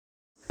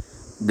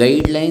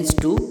Guidelines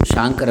to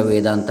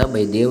ShAnkaravEdAnta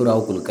by Devrao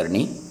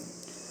KulkarNi,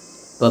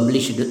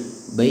 published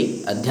by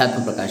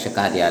AdhyAtma PrakAsha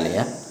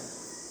KAryAlaya,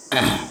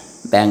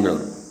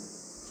 Bangalore.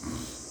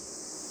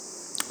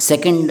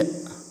 Second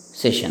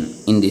session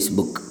in this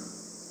book,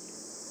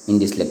 in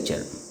this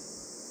lecture.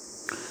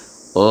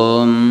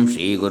 Om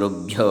Shri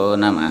Gurubhyo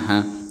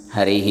Namaha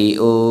Harihi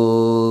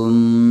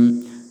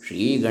Om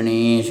Shri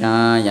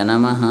Ganeshaya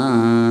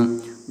Namaha.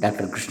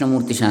 Doctor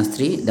Krishnamurthy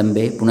Shastri,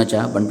 Dambe, Punacha,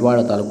 Bantwal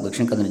taluk,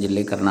 Dakshina Kannada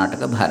ಜಿಲ್ಲೆ,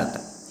 Karnataka, Bharat.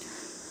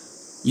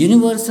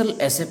 Universal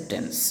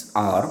acceptance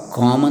or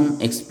common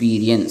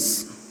experience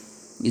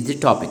is the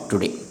topic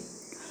today.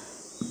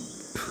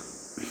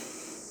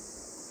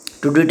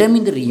 To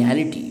determine the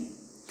reality,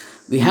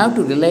 we have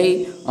to rely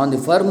on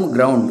the firm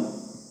ground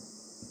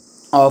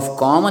of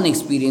common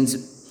experience,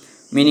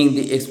 meaning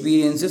the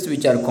experiences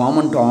which are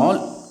common to all,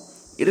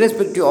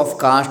 irrespective of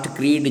caste,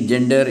 creed,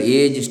 gender,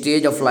 age,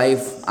 stage of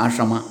life,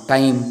 ashrama,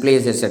 time,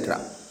 place, etc.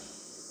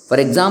 For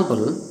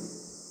example,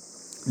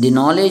 the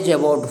knowledge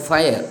about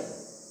fire,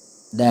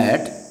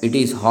 that it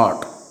is hot,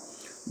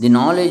 the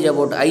knowledge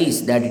about ice,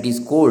 that it is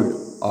cold,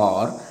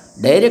 or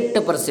direct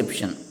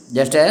perception,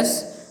 just as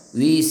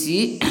we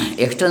see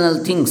external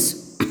things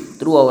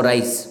through our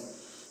eyes,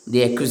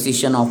 the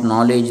acquisition of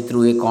knowledge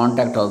through a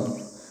contact of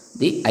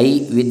the eye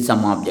with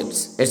some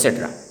objects, etc.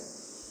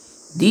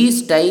 These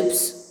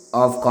types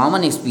of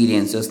common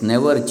experiences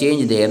never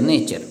change their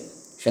nature.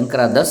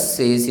 Shankara thus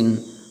says in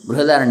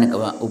Brihadaranyaka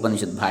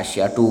Upanishad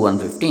Bhashya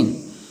 2.1.15,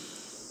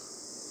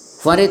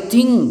 for a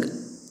thing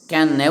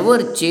can never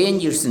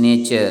change its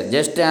nature,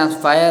 just as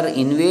fire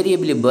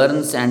invariably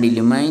burns and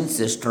illumines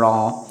straw,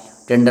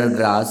 tender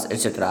grass,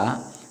 etc.,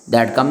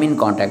 that come in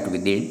contact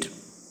with it.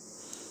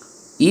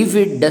 If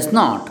it does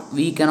not,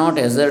 we cannot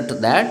assert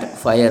that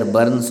fire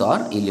burns or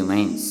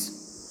illumines.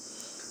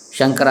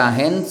 Shankara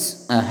hence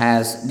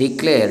has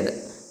declared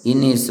in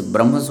his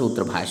Brahma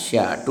Sutra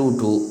Bhashya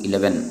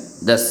 2.2.11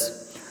 thus,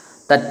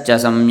 Taccha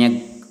samyak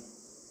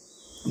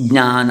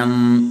jnanam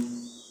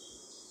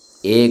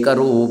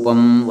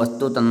ekarupam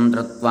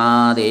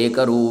vastutantratvad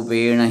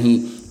ekarupena hi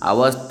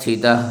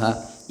avasthitah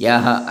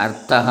yah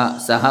arthah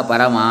sah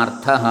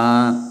paramarthah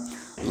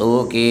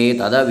loke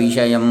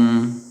tadavishayam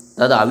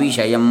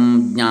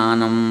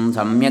jnanam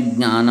samyak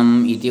jnanam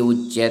iti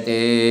uchyate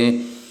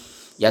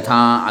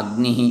yatha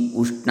agnihi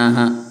ushnah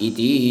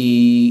iti.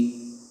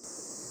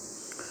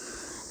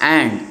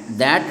 And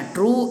that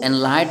true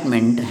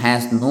enlightenment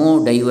has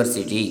no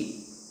diversity,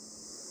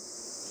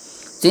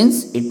 since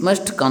it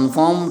must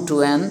conform to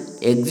an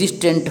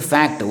existent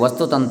fact,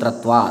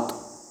 vastutantratvat.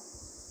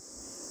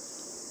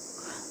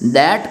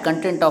 That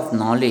content of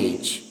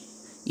knowledge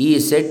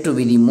is said to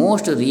be the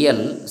most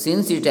real,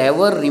 since it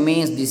ever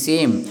remains the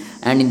same,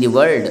 and in the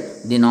world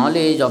the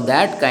knowledge of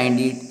that kind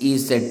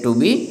is said to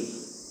be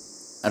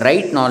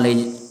right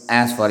knowledge,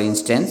 as for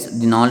instance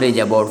the knowledge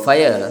about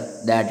fire,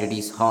 that it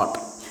is hot.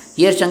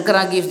 Here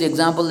Shankara gives the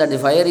example that the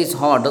fire is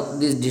hot.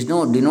 This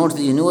denotes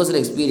the universal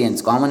experience,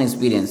 common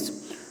experience,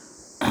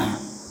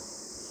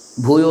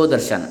 bhuyo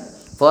darshan.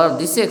 For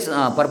this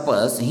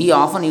purpose, he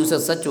often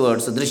uses such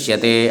words,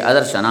 drishyate,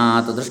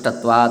 adarshanat,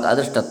 drishtatvat,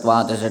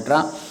 adrishtatvat,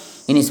 etc.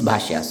 in his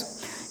bhashyas.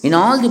 In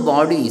all the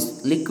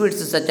bodies, liquids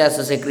such as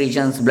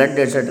secretions, blood,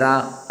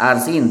 etc. are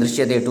seen,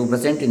 drishyate, to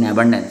present in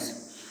abundance.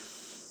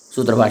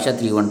 Sutra Bhashya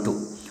 3.1.2.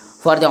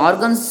 For the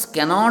organs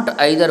cannot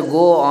either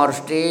go or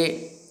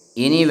stay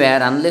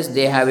anywhere unless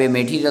they have a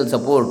material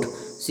support.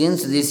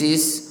 Since this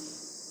is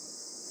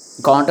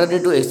contrary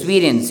to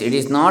experience, it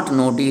is not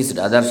noticed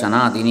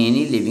adarsanat in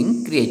any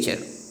living creature.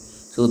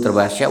 Sutra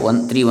Bhashya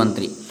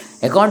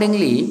 3.1.3.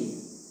 Accordingly,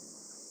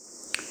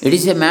 it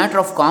is a matter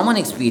of common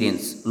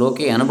experience, loke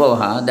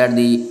anubhavaha, that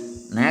the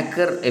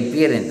nacre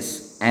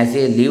appearance as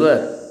a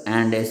liver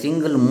and a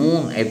single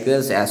moon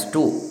appears as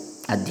two.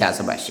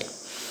 Adhyasa Bhashya.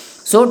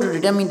 So, to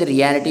determine the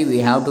reality, we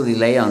have to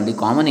rely on the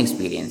common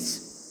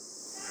experience.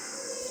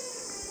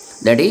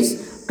 That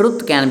is,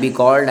 truth can be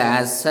called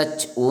as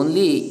such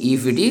only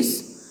if it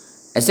is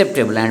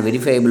acceptable and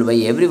verifiable by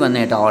everyone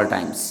at all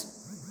times.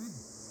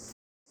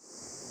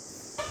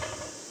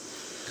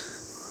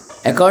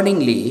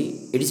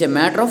 Accordingly, it is a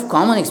matter of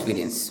common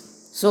experience.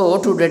 So,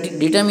 to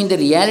determine the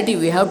reality,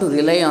 we have to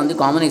rely on the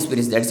common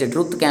experience. That is, the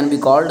truth can be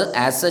called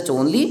as such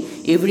only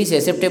if it is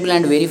acceptable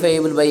and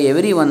verifiable by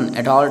everyone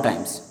at all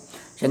times.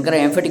 Shankara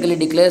emphatically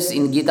declares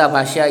in Gita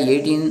Bhashya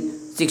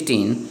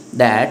 18.16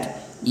 that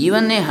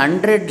even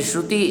 100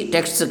 Shruti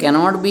texts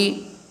cannot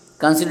be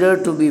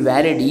considered to be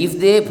valid if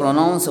they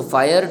pronounce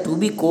fire to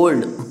be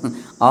cold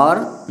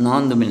or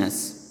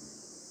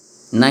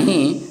non-luminous.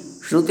 Nahi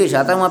Shruti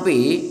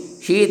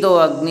Shatamapi Shito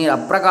Agnir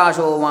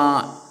Aprakasho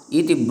va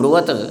iti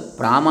bruvat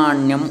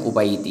pramanyam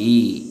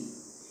upaiti.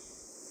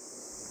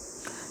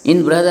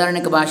 In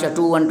Brihadaranyaka Bhashya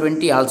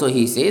 2.1.20 also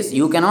he says,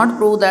 you cannot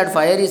prove that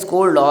fire is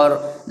cold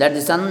or that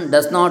the sun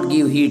does not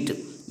give heat,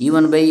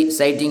 even by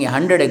citing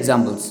 100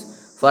 examples,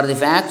 for the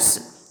facts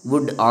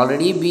would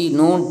already be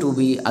known to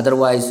be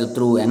otherwise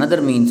through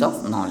another means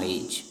of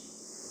knowledge.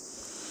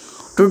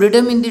 To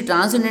determine the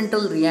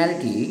transcendental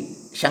reality,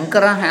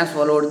 Shankara has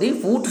followed the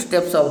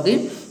footsteps of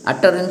the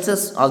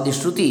utterances of the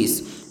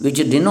Shrutis, which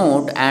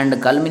denote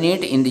and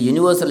culminate in the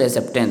universal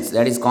acceptance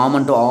that is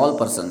common to all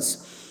persons,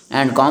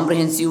 and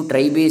comprehensive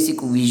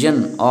tribasic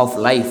vision of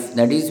life,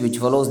 that is, which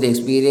follows the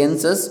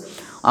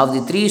experiences of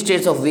the three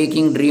states of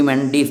waking, dream,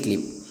 and deep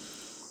sleep.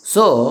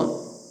 So,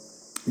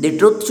 the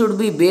truth should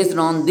be based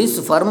on this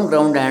firm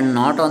ground and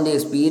not on the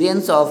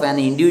experience of an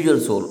individual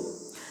soul.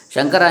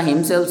 Shankara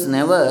himself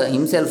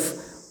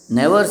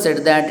never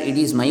said that it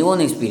is my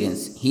own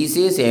experience. He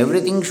says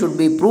everything should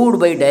be proved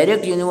by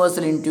direct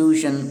universal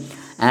intuition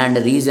and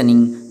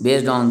reasoning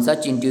based on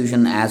such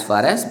intuition as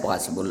far as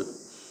possible.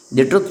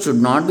 The truth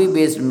should not be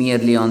based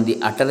merely on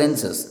the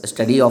utterances,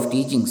 study of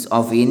teachings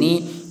of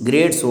any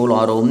great soul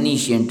or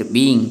omniscient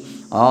being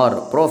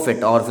or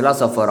prophet or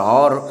philosopher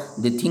or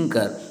the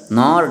thinker,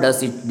 nor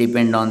does it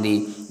depend on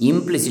the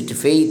implicit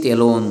faith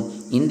alone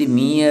in the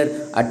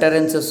mere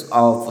utterances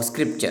of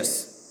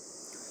scriptures.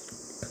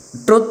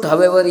 Truth,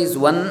 however, is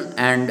one,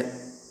 and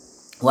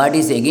what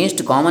is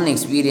against common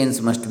experience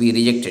must be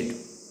rejected.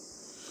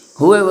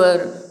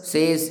 Whoever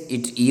says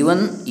it,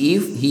 even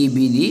if he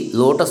be the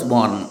lotus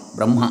born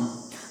Brahma.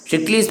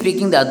 Strictly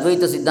speaking, the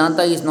Advaita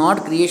Siddhanta is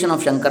not creation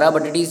of Shankara,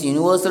 but it is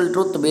universal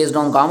truth based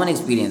on common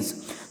experience.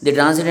 The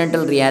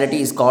transcendental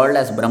reality is called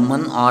as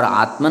Brahman or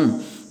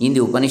Atman in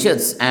the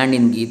Upanishads and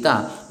in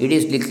Gita. It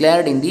is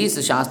declared in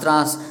these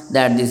Shastras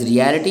that this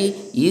reality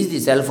is the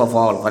self of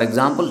all. For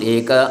example,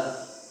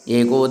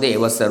 एको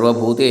देव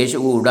सर्वभूतेषु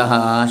गूढः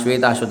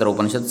श्वेताश्वतर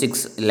उपनिषत्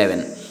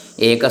 6:11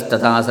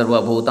 एकस्तथा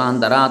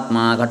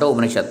सर्वभूतान्तरात्मा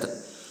घटोपनिषत्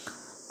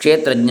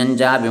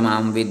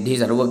क्षेत्रज्ञञ्चाभिमां विद्धि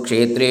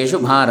सर्वक्षेत्रेषु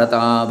भारत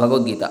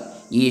भगवद्गीता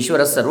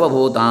ईश्वरः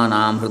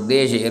सर्वभूतानां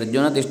हृद्देशे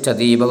अर्जुन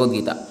तिष्ठति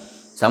भगवद्गीता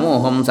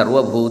समूहं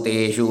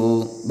सर्वभूतेषु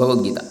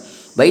Bhagavad Gita.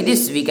 By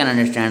this we can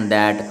understand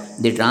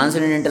that the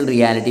transcendental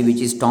reality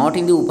which is taught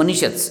in the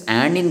Upanishads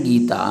and in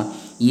Gita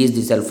is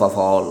the self of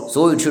all.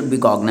 So it should be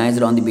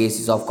cognized on the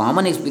basis of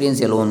common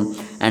experience alone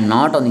and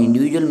not on the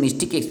individual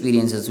mystic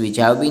experiences which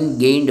have been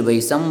gained by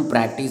some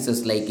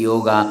practices like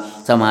yoga,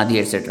 samadhi,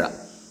 etc.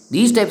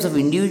 These types of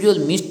individual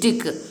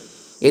mystic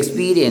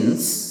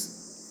experience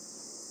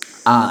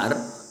are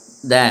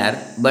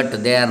there,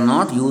 but they are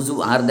not useful.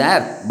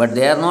 But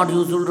they are not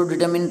useful to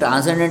determine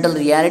transcendental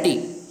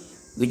reality,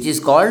 which is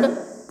called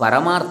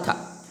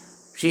Paramartha.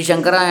 Sri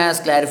Shankara has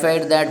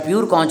clarified that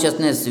pure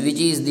consciousness, which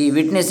is the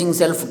witnessing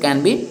self,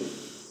 can be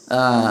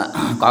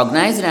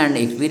cognized and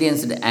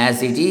experienced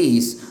as it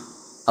is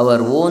our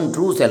own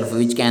true self,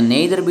 which can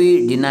neither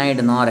be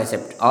denied nor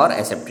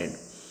accepted.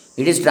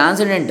 It is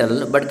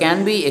transcendental but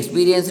can be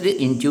experienced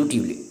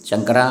intuitively.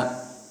 Shankara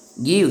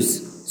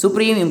gives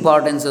supreme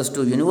importance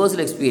to universal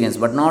experience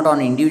but not on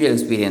individual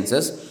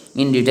experiences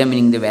in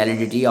determining the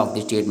validity of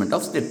the statement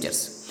of scriptures.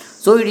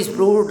 So it is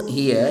proved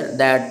here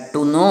that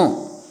to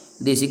know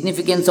the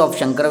significance of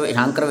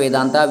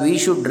ShAnkaravEdAnta, we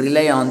should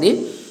rely on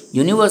the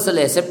universal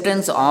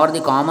acceptance or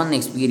the common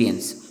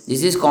experience.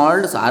 This is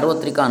called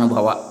Sarvatrika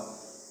Anubhava.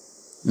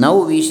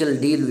 Now we shall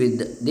deal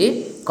with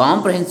the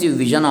comprehensive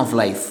vision of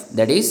life,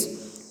 that is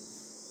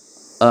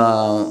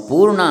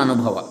Purna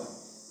Anubhava.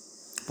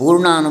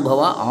 Purna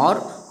Anubhava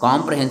or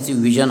comprehensive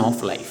vision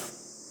of life.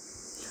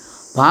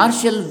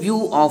 Partial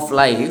view of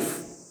life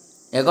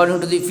according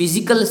to the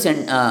physical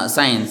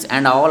science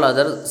and all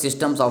other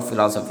systems of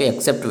philosophy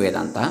except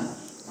Vedanta.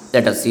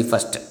 Let us see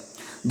first.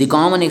 The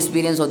common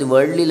experience of the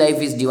worldly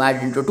life is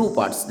divided into two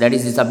parts, that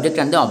is the subject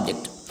and the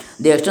object.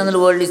 The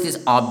external world is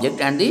this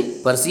object and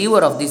the perceiver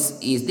of this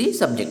is the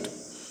subject.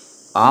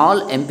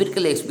 All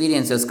empirical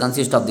experiences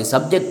consist of the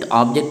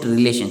subject-object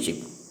relationship.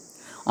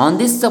 On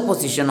this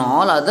supposition,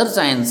 all other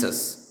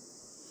sciences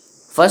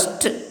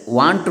first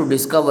want to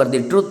discover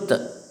the truth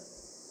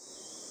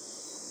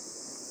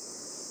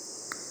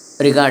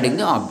regarding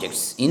the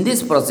objects. In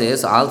this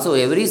process, also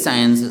every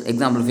science,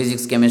 example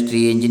physics,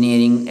 chemistry,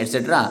 engineering,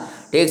 etc.,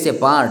 takes a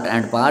part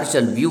and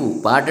partial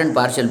view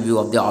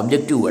of the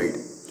objective world.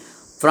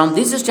 From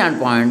this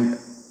standpoint,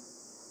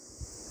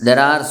 there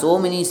are so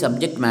many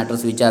subject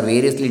matters which are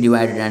variously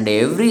divided, and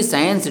every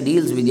science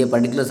deals with a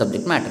particular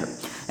subject matter.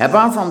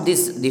 Apart from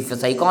this, the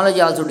psychology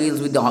also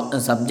deals with the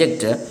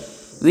subject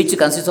which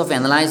consists of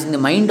analyzing the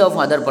mind of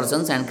other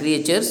persons and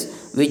creatures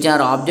which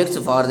are objects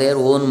for their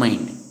own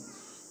mind.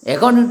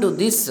 According to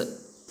this,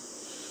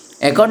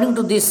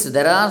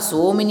 there are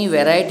so many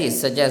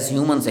varieties such as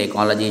human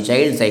psychology,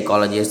 child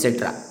psychology,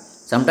 etc.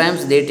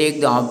 Sometimes they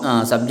take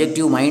the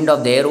subjective mind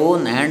of their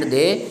own and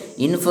they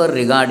infer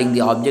regarding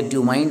the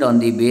objective mind on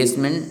the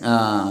basement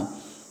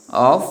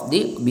of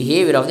the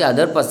behavior of the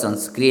other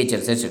persons,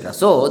 creatures, etc.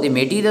 So, the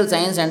material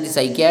science and the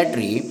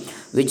psychiatry,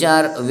 which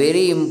are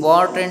very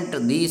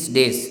important these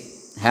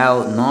days,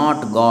 have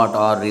not got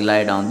or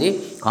relied on the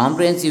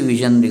comprehensive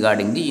vision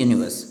regarding the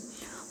universe.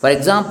 For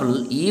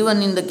example,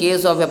 even in the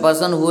case of a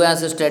person who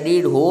has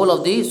studied whole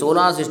of the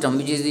solar system,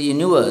 which is the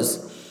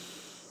universe,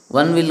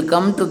 one will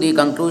come to the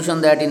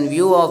conclusion that in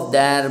view of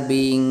there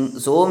being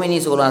so many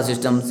solar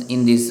systems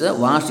in this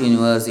vast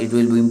universe, it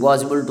will be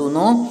impossible to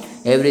know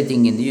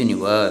everything in the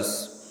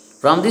universe.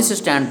 From this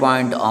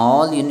standpoint,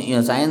 all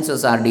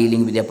sciences are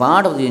dealing with a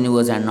part of the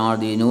universe and not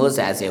the universe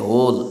as a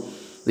whole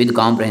with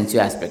comprehensive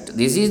aspect.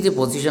 This is the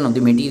position of the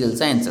material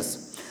sciences.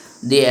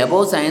 The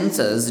above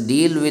sciences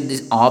deal with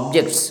the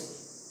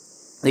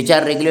objects which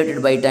are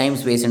regulated by time,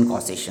 space, and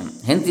causation.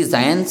 Hence, the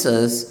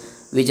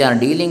sciences which are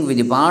dealing with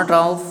the part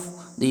of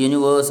the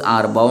universe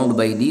are bound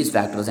by these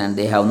factors and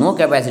they have no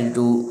capacity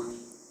to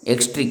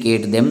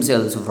extricate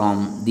themselves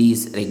from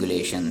these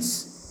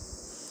regulations.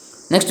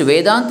 Next,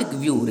 Vedantic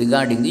view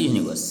regarding the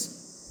universe.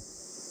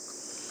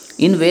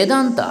 In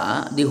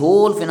Vedanta, the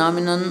whole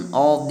phenomenon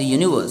of the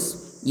universe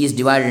is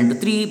divided into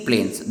three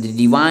planes: the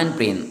divine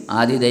plane,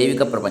 Adi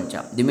Daivika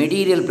Prapancha; the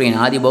material plane,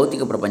 Adi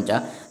Bhautika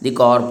Prapancha; the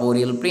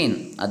corporeal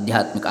plane,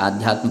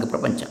 Adhyatmika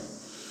Prapancha.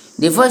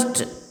 The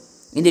first,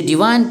 in the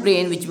divine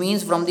plane, which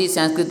means from the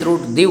Sanskrit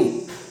root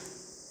div,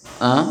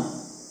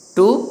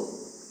 to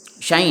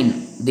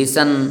shine, the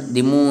sun,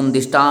 the moon,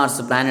 the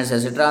stars, planets,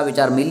 etc., which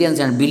are millions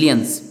and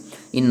billions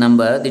in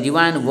number, the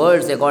divine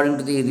worlds according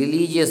to the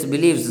religious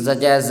beliefs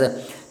such as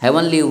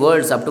heavenly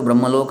worlds up to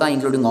Brahmaloka,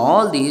 including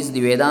all these, the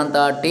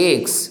Vedanta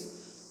takes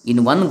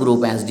in one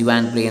group as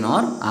divine plane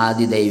or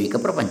Adi Daivika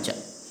Prapancha.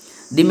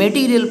 The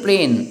material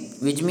plane,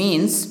 which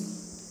means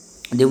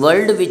the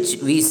world which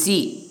we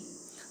see,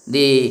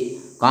 the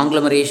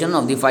conglomeration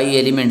of the five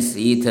elements,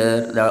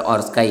 ether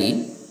or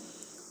sky,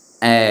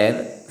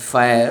 air,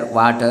 fire,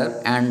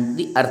 water, and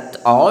the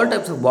earth, all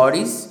types of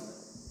bodies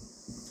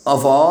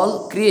of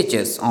all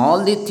creatures,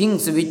 all the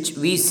things which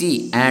we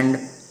see, and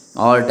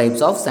all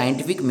types of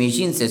scientific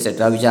machines,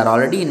 etc., which are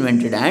already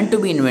invented and to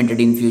be invented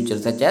in future,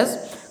 such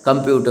as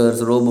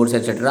computers, robots,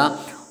 etc.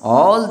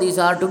 All these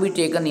are to be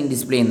taken in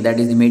this plane, that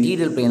is the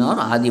material plane or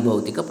Adi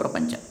Bhautika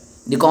Prapancha.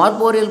 The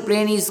corporeal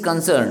plane is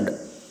concerned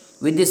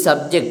with the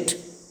subject,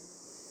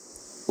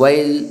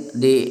 while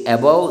the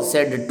above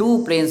said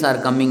two planes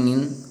are coming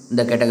in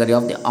the category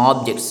of the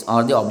objects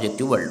or the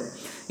objective world.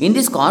 In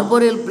this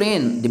corporeal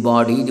plane, the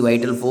body, the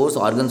vital force,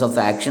 organs of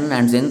action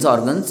and sense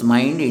organs,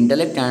 mind,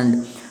 intellect,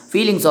 and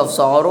feelings of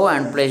sorrow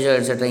and pleasure,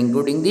 etc.,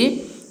 including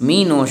the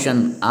me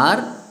notion,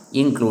 are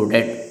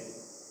included.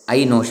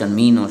 I notion,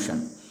 me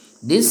notion.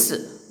 This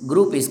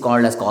group is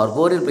called as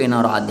corporeal plane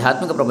or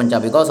Adhyatmika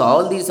Prapancha because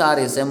all these are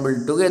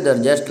assembled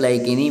together just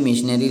like any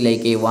machinery,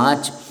 like a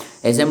watch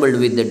assembled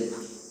with the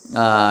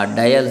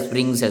dial,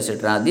 springs,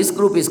 etc. This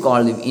group is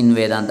called in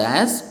Vedanta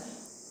as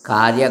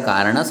Karya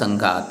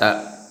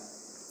Sanghata.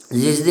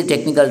 This is the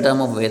technical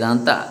term of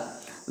Vedanta,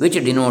 which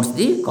denotes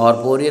the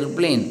corporeal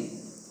plane.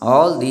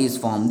 All these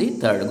form the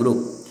third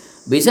group.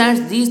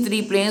 Besides these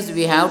three planes,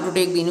 we have to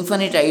take the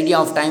infinite idea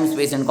of time,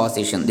 space, and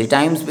causation. The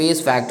time space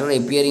factor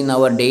appear in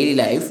our daily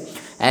life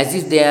as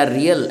if they are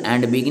real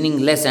and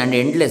beginningless and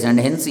endless and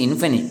hence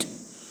infinite.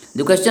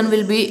 The question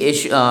will be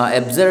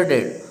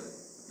absurd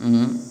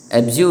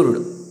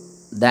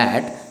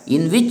that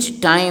in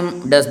which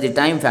time does the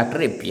time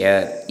factor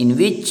appear? In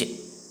which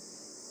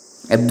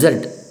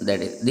absurd, that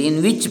is,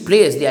 in which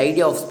place the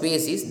idea of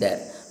space is there?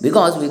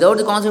 Because without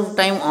the concept of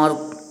time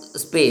or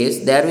space,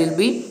 there will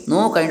be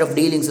no kind of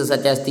dealings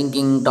such as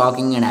thinking,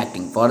 talking, and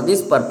acting. For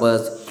this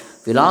purpose,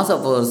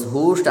 philosophers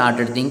who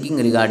started thinking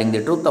regarding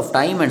the truth of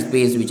time and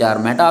space, which are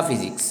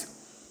metaphysics,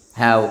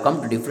 have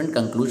come to different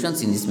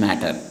conclusions in this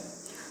matter.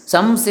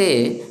 Some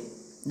say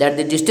that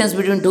the distance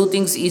between two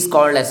things is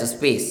called as a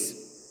space,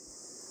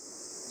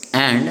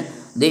 and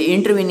the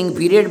intervening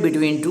period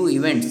between two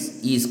events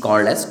is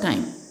called as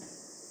time.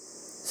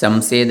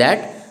 Some say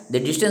that the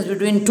distance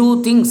between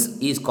two things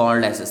is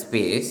called as a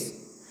space,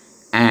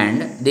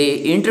 and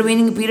the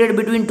intervening period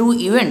between two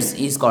events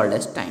is called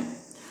as time.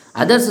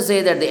 Others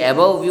say that the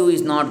above view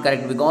is not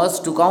correct because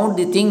to count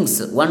the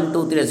things 1,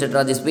 2, 3,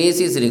 etc., the space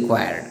is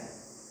required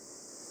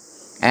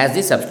as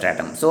the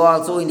substratum. So,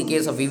 also in the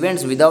case of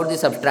events, without the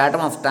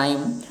substratum of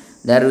time,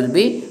 there will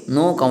be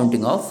no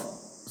counting of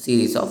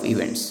series of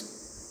events.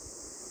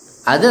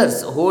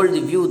 Others hold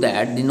the view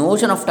that the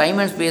notion of time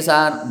and space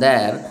are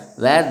there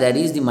where there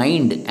is the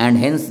mind, and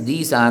hence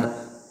these are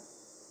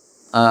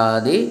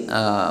a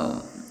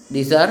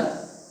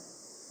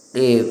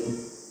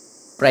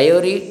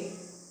priori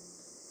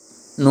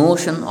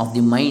notion of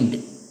the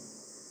mind.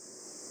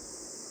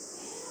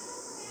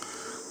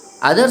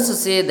 Others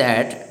say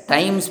that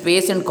time,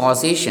 space, and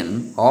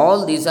causation,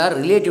 all these are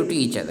relative to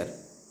each other.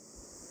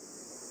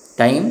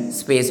 Time,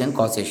 space, and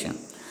causation.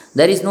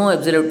 There is no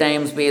absolute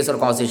time, space, or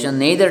causation.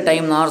 Neither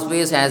time nor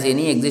space has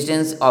any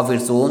existence of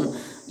its own.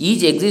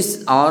 Each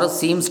exists or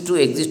seems to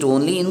exist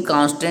only in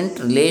constant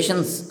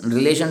relation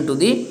to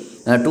the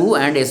two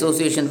and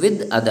association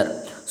with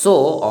other. So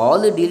all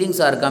the dealings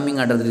are coming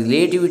under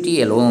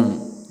relativity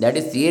alone. That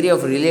is theory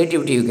of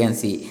relativity, you can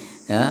see,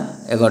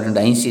 according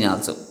to Einstein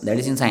also. That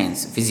is in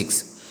science,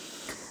 physics.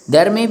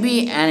 There may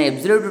be an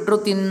absolute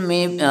truth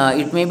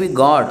it may be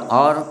God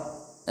or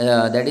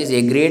that is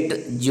a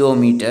great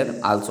geometer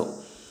also.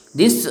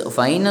 This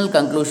final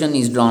conclusion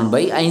is drawn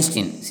by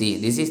Einstein. See,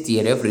 this is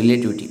theory of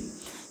relativity.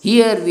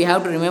 Here we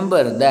have to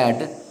remember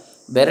that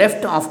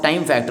bereft of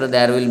time factor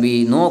there will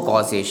be no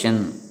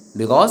causation,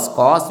 because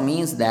cause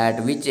means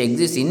that which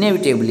exists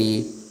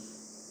inevitably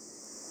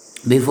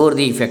before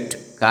the effect.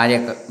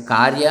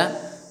 Karya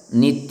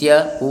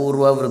nitya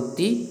purva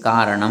vritti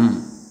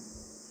karanam.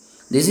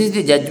 This is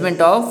the judgment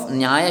of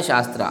Nyaya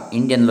Shastra,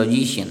 Indian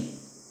logician.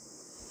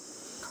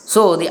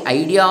 So the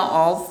idea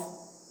of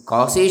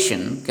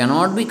causation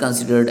cannot be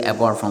considered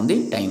apart from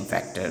the time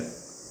factor.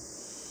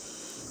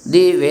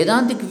 The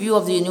Vedantic view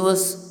of the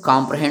universe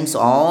comprehends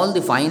all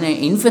the finite,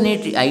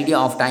 infinite idea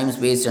of time,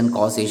 space, and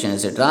causation,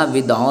 etc.,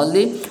 with all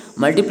the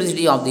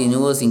multiplicity of the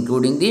universe,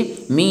 including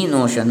the me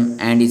notion,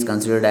 and is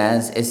considered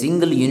as a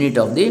single unit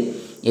of the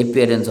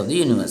appearance of the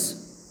universe.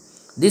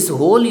 This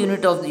whole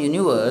unit of the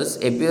universe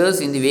appears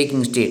in the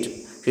waking state.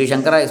 Sri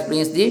Shankara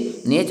explains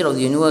the nature of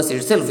the universe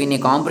itself in a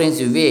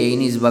comprehensive way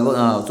in his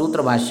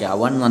Sutra Bhashya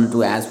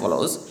 112 as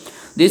follows.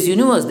 This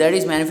universe that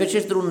is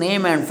manifested through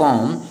name and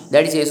form,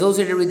 that is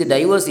associated with the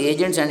diverse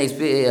agents and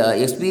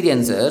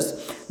experiencers,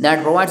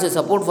 that provides a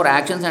support for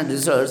actions and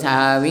results,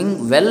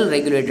 having well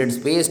regulated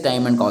space,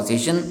 time, and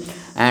causation,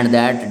 and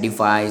that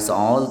defies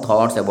all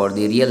thoughts about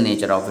the real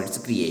nature of its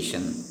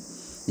creation.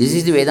 This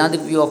is the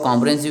Vedantic view of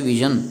comprehensive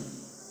vision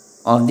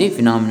of the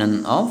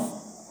phenomenon of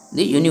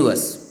the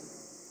universe.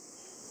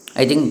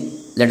 I think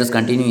let us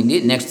continue in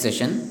the next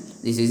session.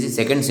 This is the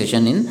second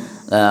session in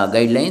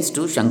Guidelines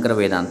to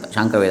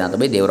ShAnkaravEdAnta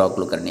by Devrao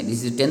KulkarNi.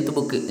 This is the 10th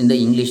book in the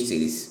English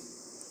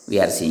series we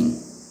are seeing.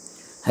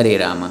 Hare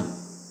Rama.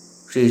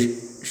 Shri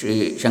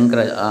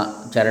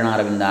Shankara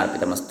Charanaravindar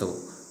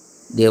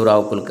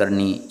Devrao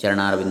KulkarNi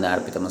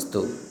Charanaravindar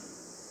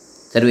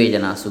Sarve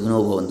Jana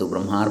Sukhino Bhavantu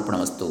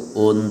Brahmarpanamastu.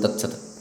 Om Tat Sat.